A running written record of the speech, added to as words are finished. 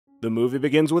The movie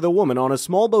begins with a woman on a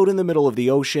small boat in the middle of the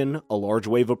ocean. A large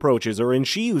wave approaches her and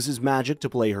she uses magic to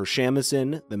play her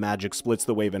shamisen. The magic splits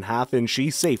the wave in half and she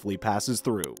safely passes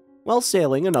through. While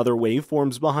sailing, another wave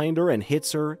forms behind her and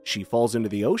hits her. She falls into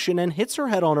the ocean and hits her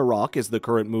head on a rock as the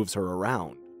current moves her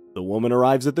around. The woman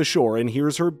arrives at the shore and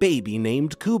hears her baby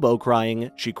named Kubo crying.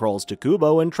 She crawls to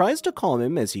Kubo and tries to calm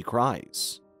him as he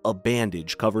cries. A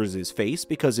bandage covers his face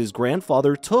because his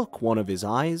grandfather took one of his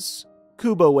eyes.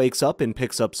 Kubo wakes up and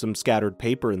picks up some scattered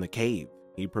paper in the cave.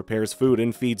 He prepares food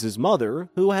and feeds his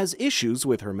mother, who has issues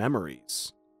with her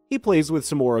memories. He plays with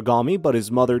some origami, but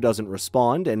his mother doesn't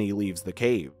respond and he leaves the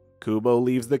cave. Kubo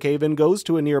leaves the cave and goes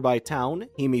to a nearby town.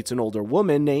 He meets an older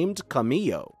woman named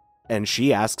Camillo, and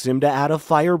she asks him to add a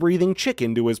fire-breathing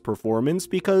chicken to his performance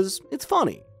because it's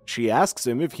funny. She asks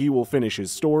him if he will finish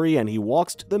his story, and he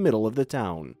walks to the middle of the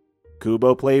town.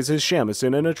 Kubo plays his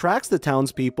shamisen and attracts the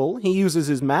townspeople. He uses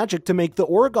his magic to make the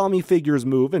origami figures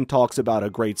move and talks about a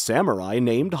great samurai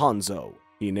named Hanzo.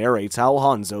 He narrates how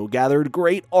Hanzo gathered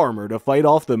great armor to fight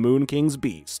off the Moon King's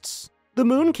beasts. The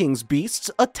Moon King's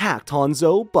beasts attacked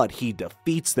Hanzo, but he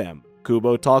defeats them.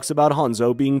 Kubo talks about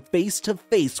Hanzo being face to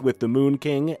face with the Moon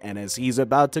King, and as he's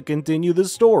about to continue the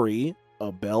story,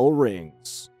 a bell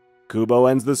rings. Kubo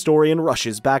ends the story and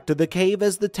rushes back to the cave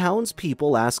as the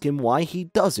townspeople ask him why he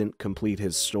doesn't complete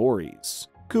his stories.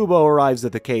 Kubo arrives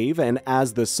at the cave, and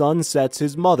as the sun sets,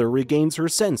 his mother regains her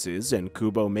senses and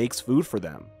Kubo makes food for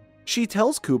them. She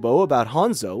tells Kubo about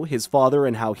Hanzo, his father,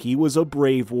 and how he was a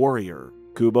brave warrior.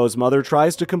 Kubo's mother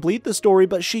tries to complete the story,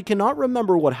 but she cannot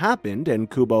remember what happened, and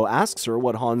Kubo asks her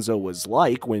what Hanzo was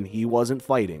like when he wasn't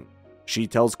fighting. She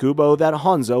tells Kubo that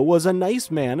Hanzo was a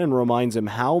nice man and reminds him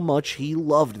how much he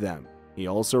loved them. He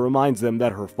also reminds them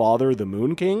that her father, the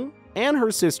Moon King, and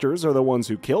her sisters are the ones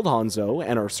who killed Hanzo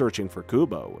and are searching for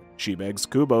Kubo. She begs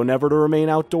Kubo never to remain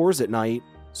outdoors at night,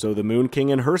 so the Moon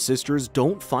King and her sisters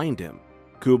don't find him.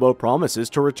 Kubo promises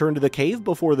to return to the cave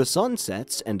before the sun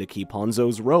sets and to keep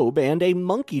Hanzo's robe and a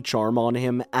monkey charm on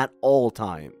him at all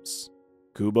times.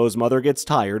 Kubo's mother gets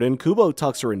tired and Kubo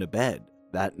tucks her into bed.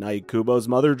 That night, Kubo's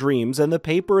mother dreams and the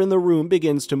paper in the room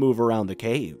begins to move around the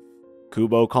cave.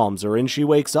 Kubo calms her and she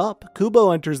wakes up.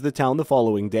 Kubo enters the town the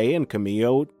following day and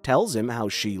Camillo tells him how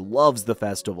she loves the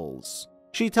festivals.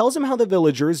 She tells him how the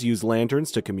villagers use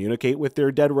lanterns to communicate with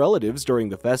their dead relatives during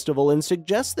the festival and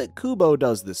suggests that Kubo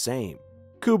does the same.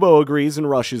 Kubo agrees and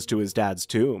rushes to his dad's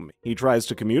tomb. He tries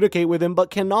to communicate with him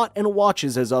but cannot and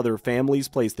watches as other families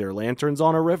place their lanterns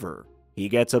on a river. He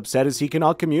gets upset as he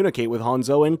cannot communicate with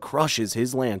Hanzo and crushes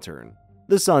his lantern.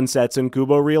 The sun sets and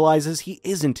Kubo realizes he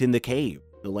isn't in the cave.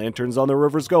 The lanterns on the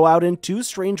rivers go out and two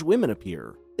strange women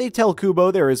appear. They tell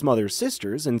Kubo they're his mother's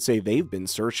sisters and say they've been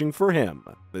searching for him.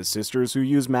 The sisters who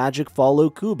use magic follow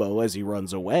Kubo as he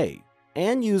runs away,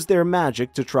 and use their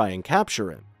magic to try and capture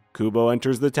him. Kubo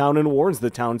enters the town and warns the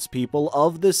townspeople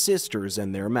of the sisters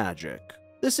and their magic.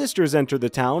 The sisters enter the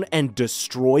town and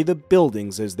destroy the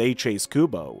buildings as they chase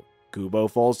Kubo. Kubo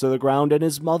falls to the ground and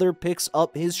his mother picks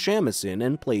up his shamisen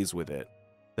and plays with it.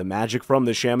 The magic from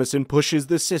the shamisen pushes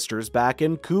the sisters back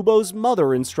and Kubo's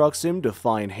mother instructs him to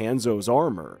find Hanzo's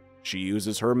armor. She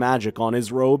uses her magic on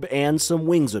his robe and some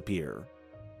wings appear.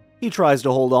 He tries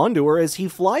to hold on to her as he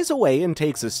flies away and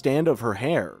takes a stand of her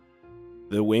hair.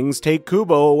 The wings take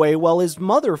Kubo away while his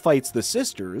mother fights the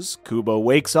sisters. Kubo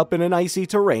wakes up in an icy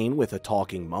terrain with a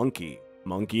talking monkey.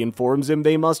 Monkey informs him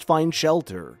they must find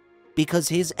shelter because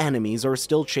his enemies are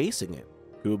still chasing him.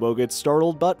 Kubo gets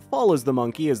startled but follows the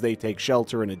monkey as they take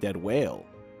shelter in a dead whale.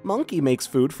 Monkey makes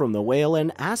food from the whale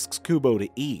and asks Kubo to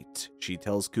eat. She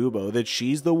tells Kubo that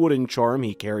she's the wooden charm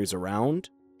he carries around,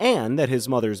 and that his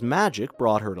mother's magic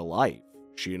brought her to life.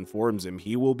 She informs him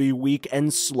he will be weak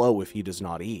and slow if he does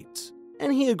not eat,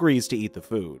 and he agrees to eat the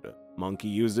food. Monkey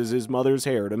uses his mother's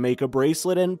hair to make a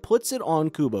bracelet and puts it on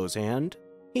Kubo's hand.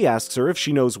 He asks her if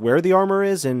she knows where the armor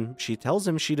is, and she tells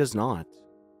him she does not.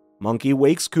 Monkey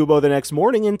wakes Kubo the next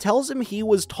morning and tells him he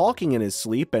was talking in his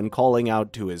sleep and calling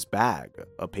out to his bag.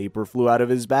 A paper flew out of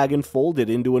his bag and folded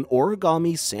into an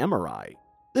origami samurai.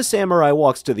 The samurai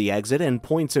walks to the exit and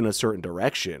points in a certain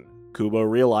direction. Kubo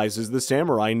realizes the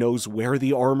samurai knows where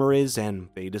the armor is and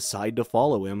they decide to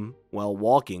follow him. While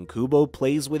walking, Kubo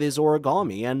plays with his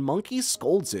origami and Monkey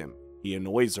scolds him. He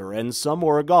annoys her and some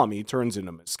origami turns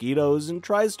into mosquitoes and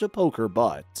tries to poke her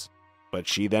butt. But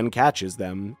she then catches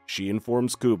them. She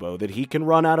informs Kubo that he can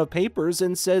run out of papers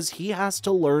and says he has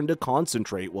to learn to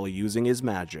concentrate while using his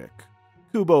magic.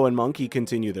 Kubo and Monkey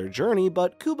continue their journey,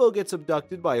 but Kubo gets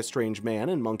abducted by a strange man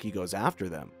and Monkey goes after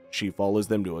them. She follows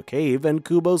them to a cave and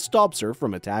Kubo stops her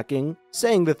from attacking,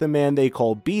 saying that the man they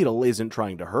call Beetle isn't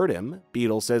trying to hurt him.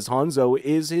 Beetle says Hanzo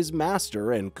is his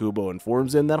master and Kubo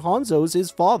informs him that Hanzo's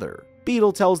his father.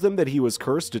 Beetle tells them that he was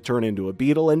cursed to turn into a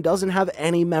beetle and doesn't have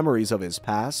any memories of his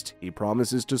past. He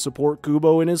promises to support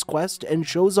Kubo in his quest and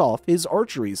shows off his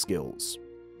archery skills.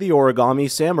 The origami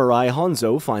samurai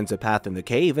Hanzo finds a path in the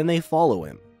cave and they follow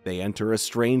him. They enter a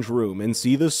strange room and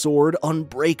see the sword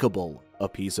Unbreakable, a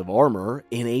piece of armor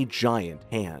in a giant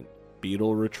hand.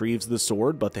 Beetle retrieves the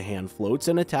sword, but the hand floats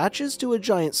and attaches to a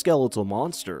giant skeletal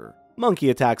monster. Monkey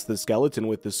attacks the skeleton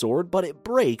with the sword, but it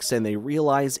breaks and they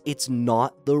realize it's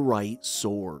not the right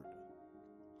sword.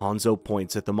 Hanzo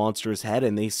points at the monster's head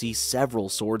and they see several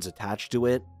swords attached to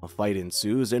it. A fight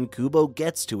ensues and Kubo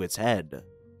gets to its head.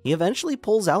 He eventually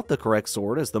pulls out the correct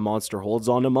sword as the monster holds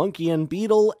on to Monkey and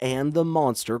Beetle, and the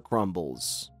monster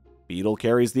crumbles. Beetle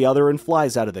carries the other and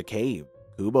flies out of the cave.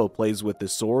 Kubo plays with the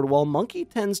sword while Monkey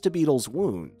tends to Beetle's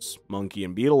wounds. Monkey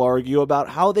and Beetle argue about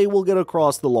how they will get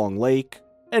across the long lake,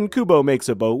 and Kubo makes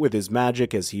a boat with his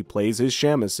magic as he plays his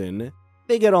shamisen.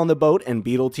 They get on the boat and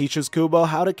Beetle teaches Kubo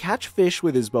how to catch fish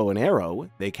with his bow and arrow.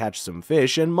 They catch some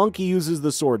fish and Monkey uses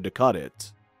the sword to cut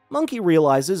it. Monkey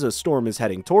realizes a storm is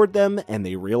heading toward them, and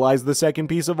they realize the second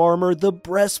piece of armor, the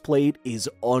breastplate, is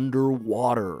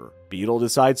underwater. Beetle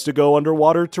decides to go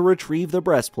underwater to retrieve the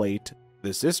breastplate.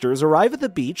 The sisters arrive at the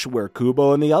beach where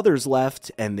Kubo and the others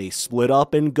left, and they split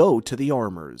up and go to the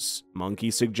armors.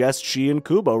 Monkey suggests she and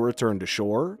Kubo return to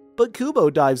shore, but Kubo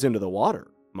dives into the water.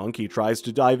 Monkey tries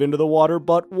to dive into the water,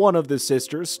 but one of the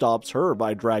sisters stops her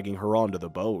by dragging her onto the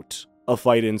boat. A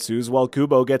fight ensues while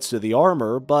Kubo gets to the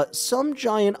armor, but some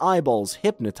giant eyeballs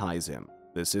hypnotize him.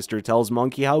 The sister tells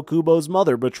Monkey how Kubo's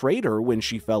mother betrayed her when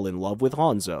she fell in love with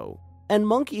Hanzo, and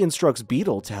Monkey instructs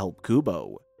Beetle to help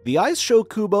Kubo. The eyes show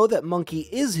Kubo that Monkey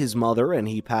is his mother and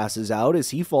he passes out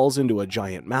as he falls into a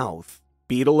giant mouth.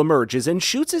 Beetle emerges and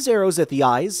shoots his arrows at the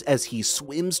eyes as he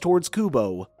swims towards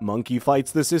Kubo. Monkey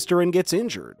fights the sister and gets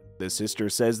injured. The sister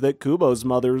says that Kubo's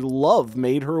mother's love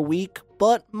made her weak,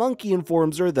 but Monkey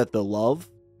informs her that the love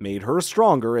made her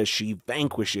stronger as she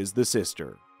vanquishes the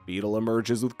sister. Beetle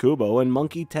emerges with Kubo and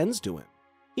Monkey tends to him.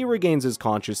 He regains his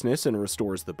consciousness and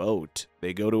restores the boat.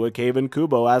 They go to a cave and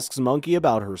Kubo asks Monkey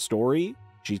about her story.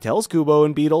 She tells Kubo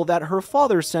and Beetle that her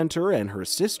father sent her and her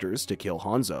sisters to kill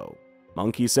Hanzo.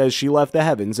 Monkey says she left the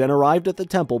heavens and arrived at the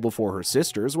temple before her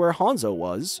sisters where Hanzo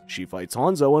was. She fights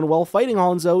Hanzo and while fighting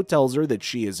Hanzo tells her that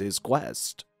she is his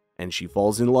quest. And she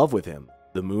falls in love with him.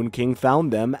 The Moon King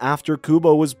found them after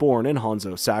Kubo was born and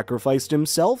Hanzo sacrificed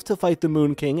himself to fight the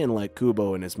Moon King and let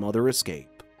Kubo and his mother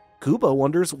escape. Kubo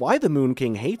wonders why the Moon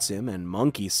King hates him and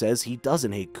Monkey says he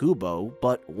doesn't hate Kubo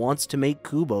but wants to make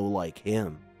Kubo like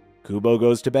him. Kubo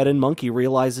goes to bed and Monkey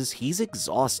realizes he's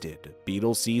exhausted.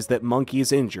 Beetle sees that Monkey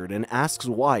is injured and asks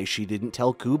why she didn't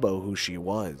tell Kubo who she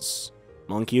was.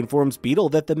 Monkey informs Beetle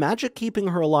that the magic keeping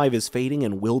her alive is fading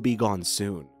and will be gone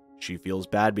soon. She feels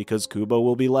bad because Kubo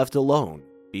will be left alone.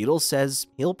 Beetle says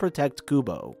he'll protect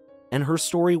Kubo, and her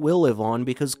story will live on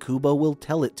because Kubo will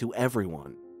tell it to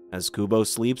everyone. As Kubo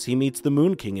sleeps, he meets the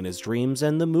Moon King in his dreams,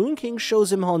 and the Moon King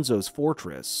shows him Hanzo's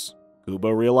fortress. Kubo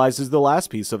realizes the last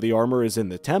piece of the armor is in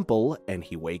the temple, and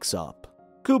he wakes up.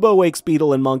 Kubo wakes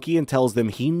Beetle and Monkey and tells them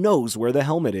he knows where the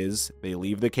helmet is. They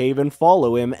leave the cave and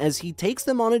follow him as he takes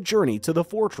them on a journey to the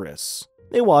fortress.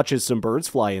 They watch as some birds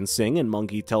fly and sing, and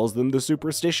Monkey tells them the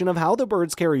superstition of how the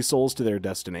birds carry souls to their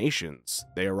destinations.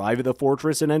 They arrive at the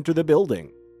fortress and enter the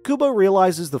building. Kubo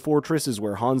realizes the fortress is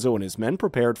where Hanzo and his men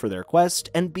prepared for their quest,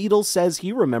 and Beetle says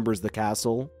he remembers the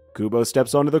castle. Kubo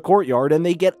steps onto the courtyard and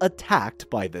they get attacked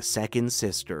by the second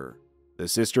sister. The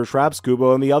sister traps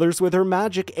Kubo and the others with her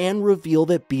magic and reveal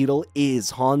that Beetle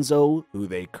is Hanzo, who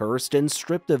they cursed and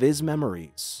stripped of his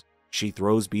memories. She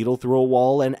throws Beetle through a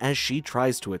wall, and as she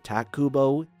tries to attack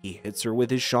Kubo, he hits her with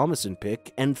his shamisen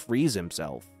pick and frees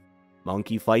himself.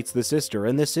 Monkey fights the sister,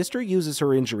 and the sister uses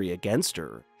her injury against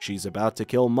her. She's about to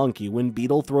kill Monkey when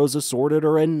Beetle throws a sword at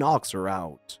her and knocks her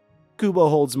out. Kubo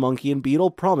holds Monkey and Beetle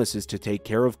promises to take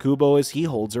care of Kubo as he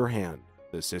holds her hand.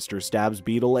 The sister stabs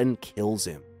Beetle and kills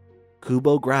him.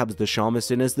 Kubo grabs the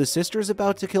shamisen as the sister's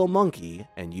about to kill Monkey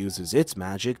and uses its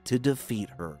magic to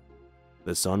defeat her.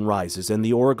 The sun rises and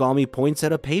the origami points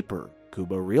at a paper.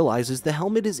 Kubo realizes the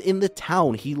helmet is in the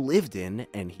town he lived in,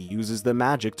 and he uses the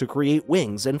magic to create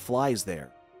wings and flies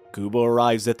there. Kubo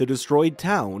arrives at the destroyed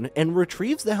town and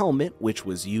retrieves the helmet, which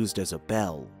was used as a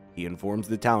bell. He informs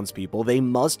the townspeople they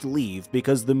must leave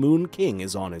because the Moon King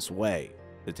is on his way.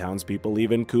 The townspeople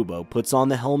leave and Kubo puts on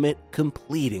the helmet,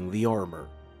 completing the armor.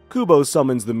 Kubo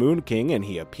summons the Moon King and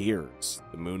he appears.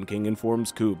 The Moon King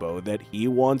informs Kubo that he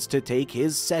wants to take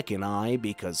his second eye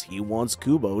because he wants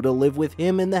Kubo to live with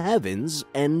him in the heavens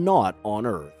and not on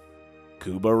Earth.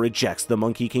 Kubo rejects the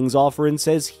Monkey King's offer and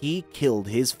says he killed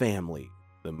his family.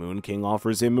 The Moon King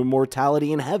offers him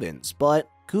immortality in heavens, but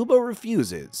Kubo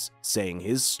refuses, saying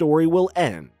his story will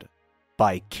end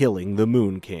by killing the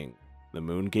Moon King. The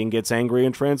Moon King gets angry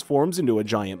and transforms into a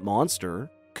giant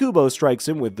monster. Kubo strikes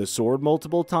him with the sword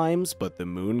multiple times, but the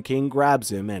Moon King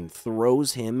grabs him and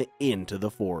throws him into the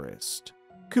forest.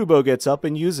 Kubo gets up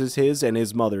and uses his and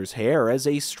his mother's hair as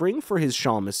a string for his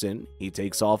shamisen. He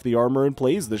takes off the armor and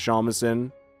plays the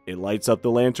shamisen. It lights up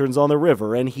the lanterns on the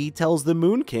river, and he tells the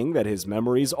Moon King that his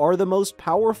memories are the most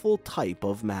powerful type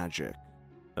of magic.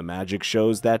 The magic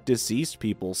shows that deceased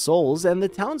people's souls and the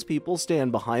townspeople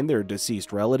stand behind their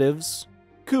deceased relatives.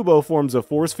 Kubo forms a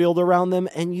force field around them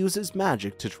and uses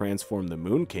magic to transform the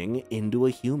Moon King into a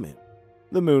human.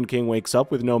 The Moon King wakes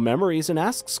up with no memories and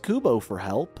asks Kubo for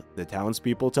help. The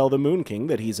townspeople tell the Moon King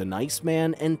that he's a nice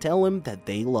man and tell him that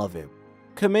they love him.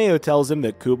 Kameo tells him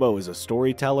that Kubo is a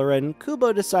storyteller, and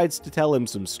Kubo decides to tell him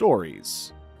some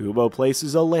stories. Kubo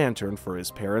places a lantern for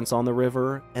his parents on the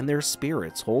river, and their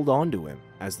spirits hold on to him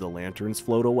as the lanterns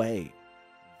float away.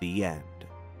 The end.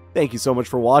 Thank you so much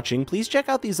for watching. Please check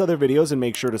out these other videos and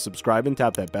make sure to subscribe and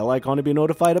tap that bell icon to be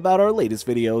notified about our latest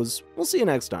videos. We'll see you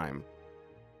next time.